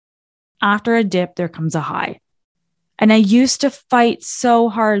after a dip, there comes a high. And I used to fight so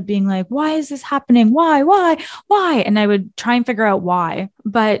hard being like, why is this happening? Why? And I would try and figure out why,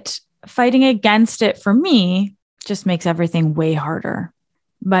 but fighting against it for me just makes everything way harder.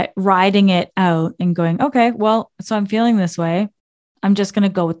 But riding it out and going, okay, well, so I'm feeling this way. I'm just going to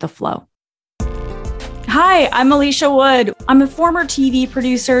go with the flow. Hi, I'm Alicia Wood. I'm a former TV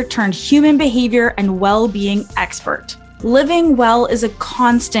producer turned human behavior and well-being expert. Living well is a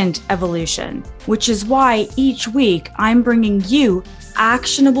constant evolution, which is why each week I'm bringing you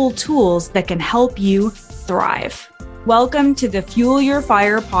actionable tools that can help you thrive. Welcome to the Fuel Your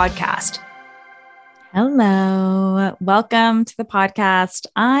Fire podcast. Hello, welcome to the podcast.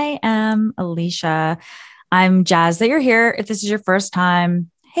 I am Alicia. I'm jazzed that you're here. If this is your first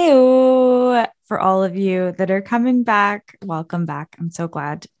time, hey, for all of you that are coming back, welcome back. I'm so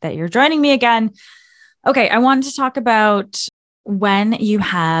glad that you're joining me again. Okay, I wanted to talk about when you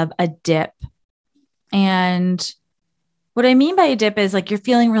have a dip. And what I mean by a dip is like you're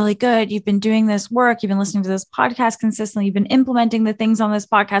feeling really good. You've been doing this work. You've been listening to this podcast consistently. You've been implementing the things on this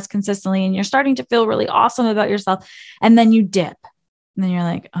podcast consistently, and you're starting to feel really awesome about yourself. And then you dip. And then you're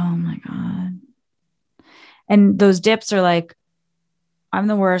like, oh my God. And those dips are like, I'm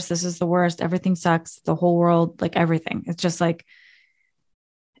the worst. This is the worst. Everything sucks. The whole world, like everything. It's just like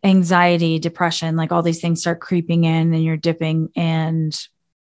anxiety, depression, like all these things start creeping in and you're dipping and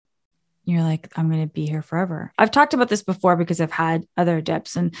you're like, I'm going to be here forever. I've talked about this before because I've had other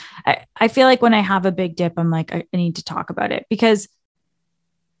dips. And I feel like when I have a big dip, I'm like, I need to talk about it because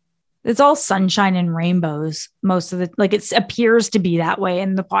it's all sunshine and rainbows. Most of the, like it appears to be that way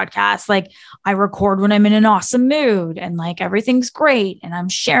in the podcast. Like I record when I'm in an awesome mood and like everything's great. And I'm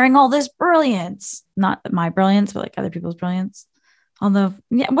sharing all this brilliance, not my brilliance, but like other people's brilliance. Although,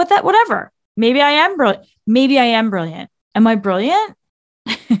 yeah, whatever. Maybe I am brilliant. Maybe I am brilliant. Am I brilliant?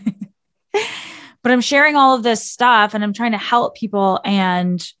 But I'm sharing all of this stuff and I'm trying to help people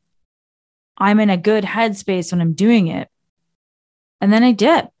and I'm in a good headspace when I'm doing it. And then I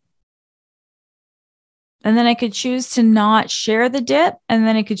dip. And then I could choose to not share the dip. And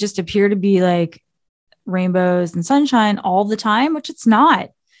then it could just appear to be like rainbows and sunshine all the time, which it's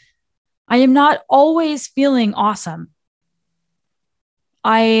not. I am not always feeling awesome.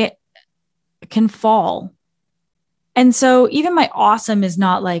 I can fall. And so even my awesome is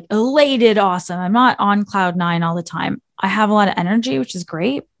not like elated awesome. I'm not on cloud nine all the time. I have a lot of energy, which is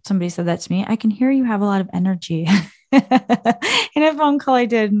great. Somebody said that to me. I can hear you have a lot of energy in a phone call I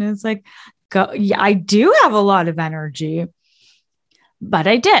did. And it's like, yeah, I do have a lot of energy, but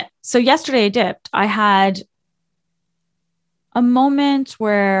I did. So yesterday I dipped. I had a moment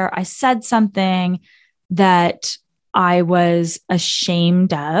where I said something that I was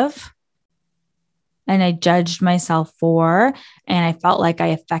ashamed of and I judged myself for, and I felt like I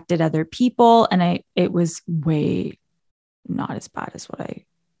affected other people. And it was way not as bad as what I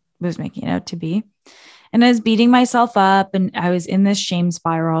was making it out to be. And I was beating myself up and I was in this shame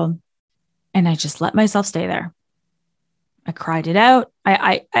spiral and I just let myself stay there. I cried it out.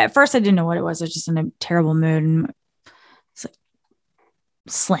 I at first I didn't know what it was. I was just in a terrible mood and it's like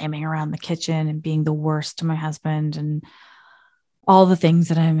slamming around the kitchen and being the worst to my husband and all the things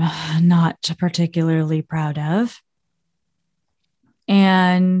that I'm not particularly proud of.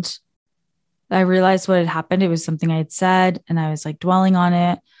 And I realized what had happened. It was something I had said and I was like dwelling on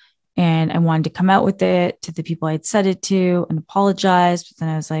it and I wanted to come out with it to the people I'd said it to and apologize. But then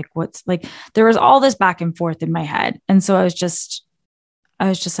I was like, there was all this back and forth in my head. And so I was just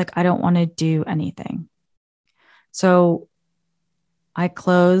like, I don't want to do anything. So I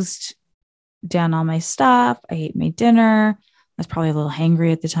closed down all my stuff. I ate my dinner. I was probably a little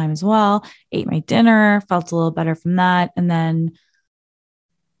hangry at the time as well. Ate my dinner, felt a little better from that. And then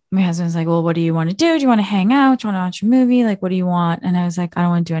my husband was like, well, what do you want to do? Do you want to hang out? Do you want to watch a movie? Like, what do you want? And I was like, I don't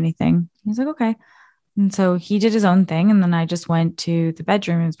want to do anything. He's like, okay. And so he did his own thing. And then I just went to the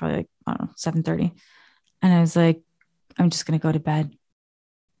bedroom. It was probably like, I don't know, 7:30. And I was like, I'm just going to go to bed.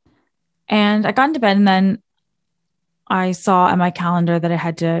 And I got into bed and then I saw on my calendar that I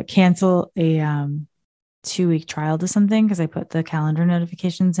had to cancel a 2-week trial to something because I put the calendar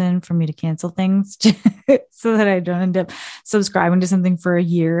notifications in for me to cancel things so that I don't end up subscribing to something for a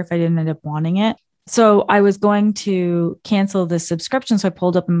year if I didn't end up wanting it. So I was going to cancel this subscription. So I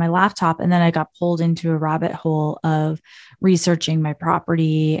pulled up in my laptop and then I got pulled into a rabbit hole of researching my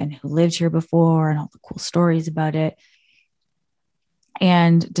property and who lived here before and all the cool stories about it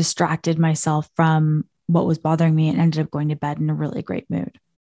and distracted myself from what was bothering me and ended up going to bed in a really great mood.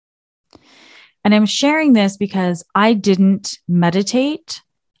 And I'm sharing this because I didn't meditate.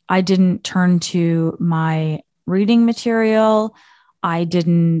 I didn't turn to my reading material. I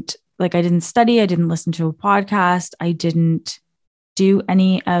didn't like, I didn't study. I didn't listen to a podcast. I didn't do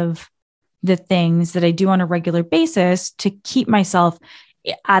any of the things that I do on a regular basis to keep myself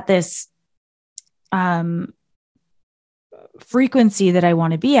at this frequency that I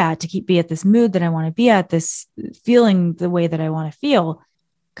want to be at, to be at this mood that I want to be at, this feeling the way that I want to feel,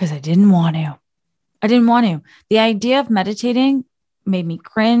 because I didn't want to. I didn't want to. The idea of meditating made me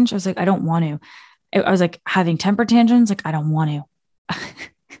cringe. I was like, I don't want to. I was like having temper tantrums. Like, I don't want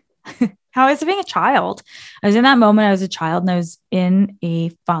to. How I was being a child. I was in that moment. I was a child and I was in a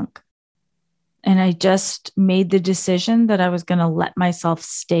funk. And I just made the decision that I was going to let myself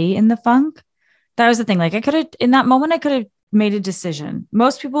stay in the funk. That was the thing. Like, I could have, in that moment, I could have made a decision.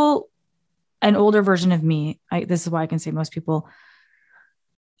 Most people, an older version of me, this is why I can say most people,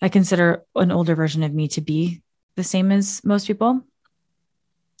 I consider an older version of me to be the same as most people,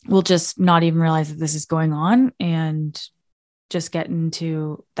 will just not even realize that this is going on and just get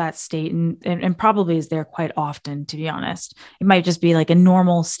into that state and probably is there quite often, to be honest. It might just be like a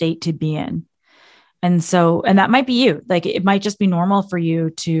normal state to be in. And that might be you. Like, it might just be normal for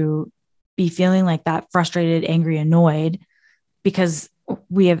you to be feeling like that, frustrated, angry, annoyed, because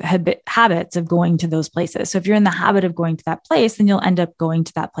we have habits of going to those places. So if you're in the habit of going to that place, then you'll end up going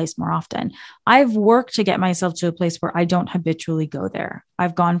to that place more often. I've worked to get myself to a place where I don't habitually go there.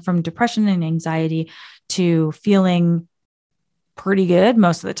 I've gone from depression and anxiety to feeling pretty good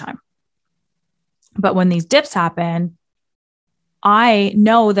most of the time. But when these dips happen, I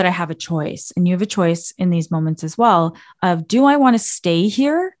know that I have a choice, and you have a choice in these moments as well of, do I want to stay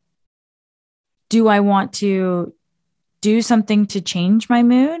here? Do I want to do something to change my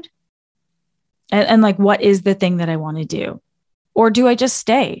mood? And like, what is the thing that I want to do? Or do I just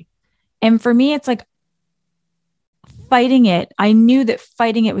stay? And for me, it's like fighting it. I knew that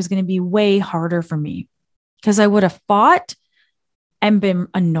fighting it was going to be way harder for me, because I would have fought and been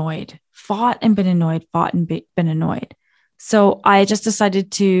annoyed, fought and been annoyed. So I just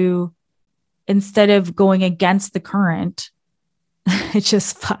decided to, instead of going against the current, it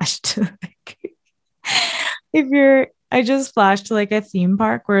just flashed. I just flashed to like a theme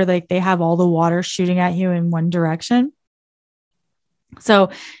park where like they have all the water shooting at you in one direction.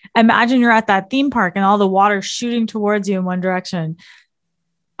 So imagine you're at that theme park and all the water shooting towards you in one direction.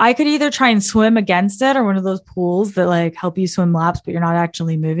 I could either try and swim against it, or one of those pools that like help you swim laps, but you're not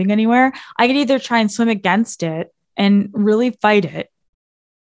actually moving anywhere. I could either try and swim against it and really fight it.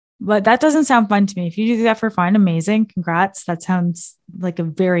 But that doesn't sound fun to me. If you do that for fun, amazing. Congrats. That sounds like a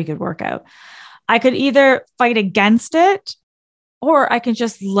very good workout. I could either fight against it, or I can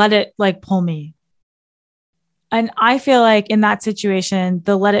just let it like pull me. And I feel like in that situation,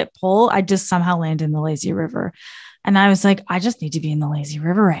 the let it pull, I just somehow land in the lazy river. And I was like, I just need to be in the lazy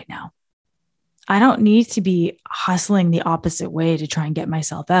river right now. I don't need to be hustling the opposite way to try and get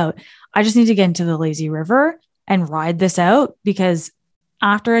myself out. I just need to get into the lazy river and ride this out, because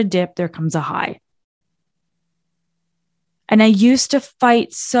after a dip, there comes a high. And I used to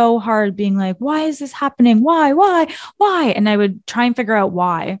fight so hard, being like, why is this happening? Why? And I would try and figure out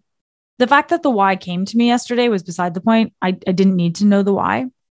why. The fact that the why came to me yesterday was beside the point. I didn't need to know the why.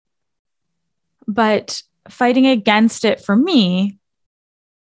 But fighting against it for me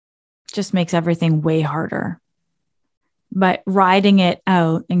just makes everything way harder. But riding it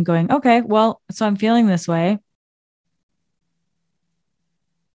out and going, okay, well, so I'm feeling this way.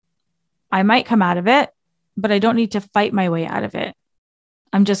 I might come out of it, but I don't need to fight my way out of it.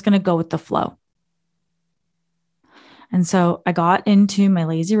 I'm just going to go with the flow. And so I got into my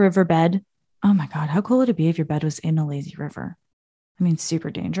lazy river bed. Oh my God, how cool would it be if your bed was in a lazy river? I mean, super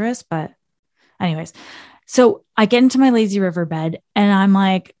dangerous, but anyways. So I get into my lazy river bed and I'm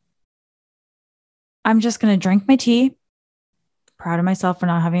like, I'm just going to drink my tea. Proud of myself for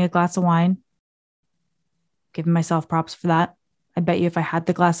not having a glass of wine. Giving myself props for that. I bet you if I had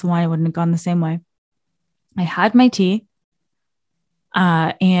the glass of wine, it wouldn't have gone the same way. I had my tea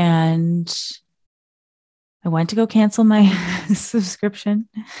and I went to go cancel my subscription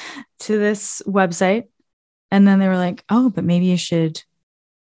to this website. And then they were like, oh, but maybe you should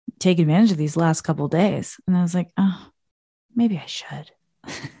take advantage of these last couple of days. And I was like, oh, maybe I should.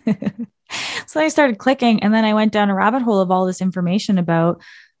 So I started clicking, and then I went down a rabbit hole of all this information about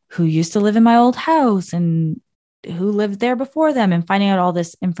who used to live in my old house and who lived there before them, and finding out all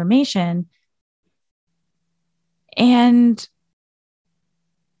this information. And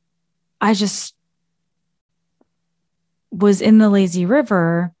I just was in the lazy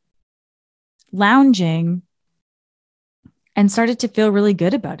river lounging and started to feel really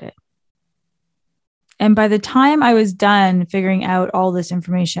good about it. And by the time I was done figuring out all this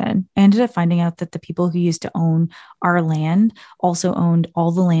information, I ended up finding out that the people who used to own our land also owned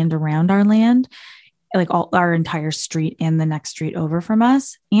all the land around our land, like all our entire street and the next street over from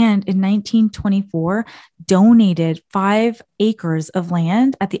us. And in 1924, donated 5 acres of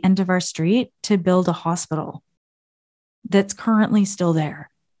land at the end of our street to build a hospital that's currently still there.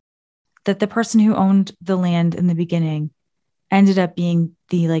 That the person who owned the land in the beginning ended up being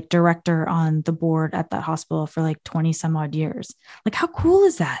the like director on the board at that hospital for like 20 some odd years. Like, how cool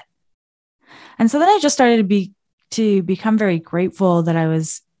is that? And so then I just started to become very grateful that I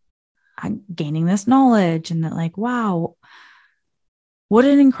was gaining this knowledge, and that like, wow, what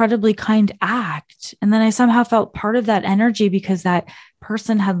an incredibly kind act. And then I somehow felt part of that energy because that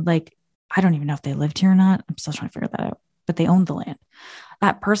person had like, I don't even know if they lived here or not. I'm still trying to figure that out, but they owned the land.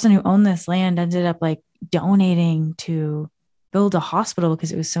 That person who owned this land ended up like donating to build a hospital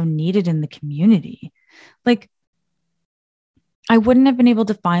because it was so needed in the community. Like, I wouldn't have been able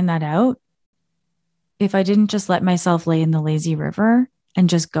to find that out if I didn't just let myself lay in the lazy river and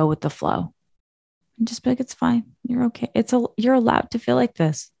just go with the flow and just be like, it's fine. You're okay. You're allowed to feel like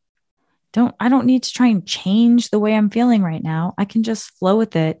this. I don't need to try and change the way I'm feeling right now. I can just flow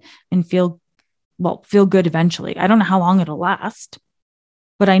with it and feel good eventually. I don't know how long it'll last,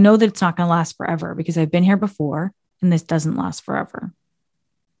 but I know that it's not going to last forever because I've been here before and this doesn't last forever.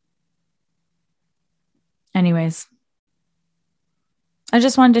 Anyways, I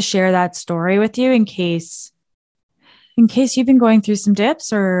just wanted to share that story with you in case you've been going through some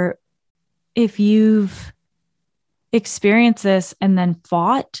dips, or if you've experienced this and then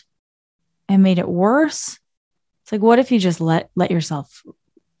fought and made it worse. It's like, what if you just let yourself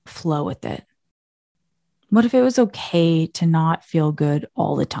flow with it? What if it was okay to not feel good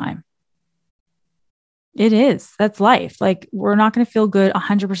all the time? It is. That's life. Like, we're not going to feel good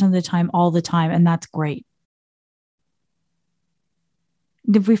 100% of the time, all the time. And that's great.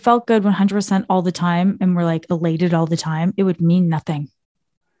 If we felt good 100% all the time and we're like elated all the time, it would mean nothing.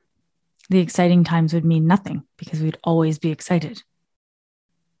 The exciting times would mean nothing because we'd always be excited.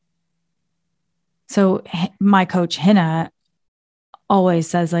 So my coach, Hina, always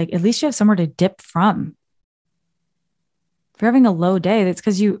says, like, at least you have somewhere to dip from. If you're having a low day, that's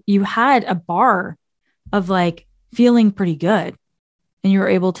because you had a bar of like feeling pretty good and you were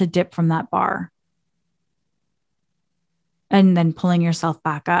able to dip from that bar and then pulling yourself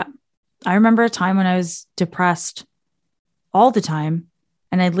back up. I remember a time when I was depressed all the time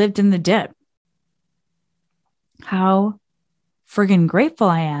and I lived in the dip. How friggin' grateful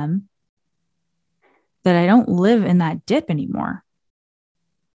I am that I don't live in that dip anymore.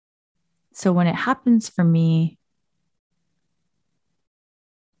 So when it happens for me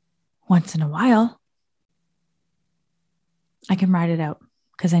once in a while, I can ride it out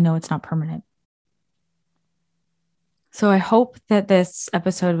because I know it's not permanent. So I hope that this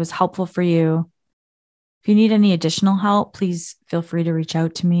episode was helpful for you. If you need any additional help, please feel free to reach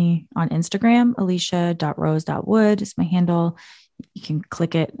out to me on Instagram. Alicia.rose.wood is my handle. You can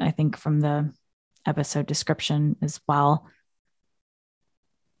click it, I think, from the episode description as well.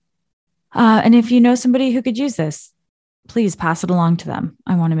 And if you know somebody who could use this, please pass it along to them.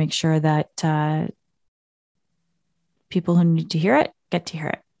 I want to make sure that people who need to hear it get to hear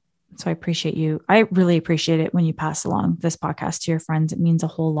it. So I appreciate you. I really appreciate it when you pass along this podcast to your friends. It means a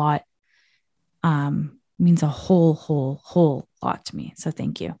whole lot. Means a whole lot to me. So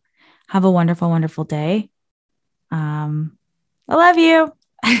thank you. Have a wonderful, wonderful day. I love you.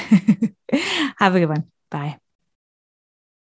 Have a good one. Bye.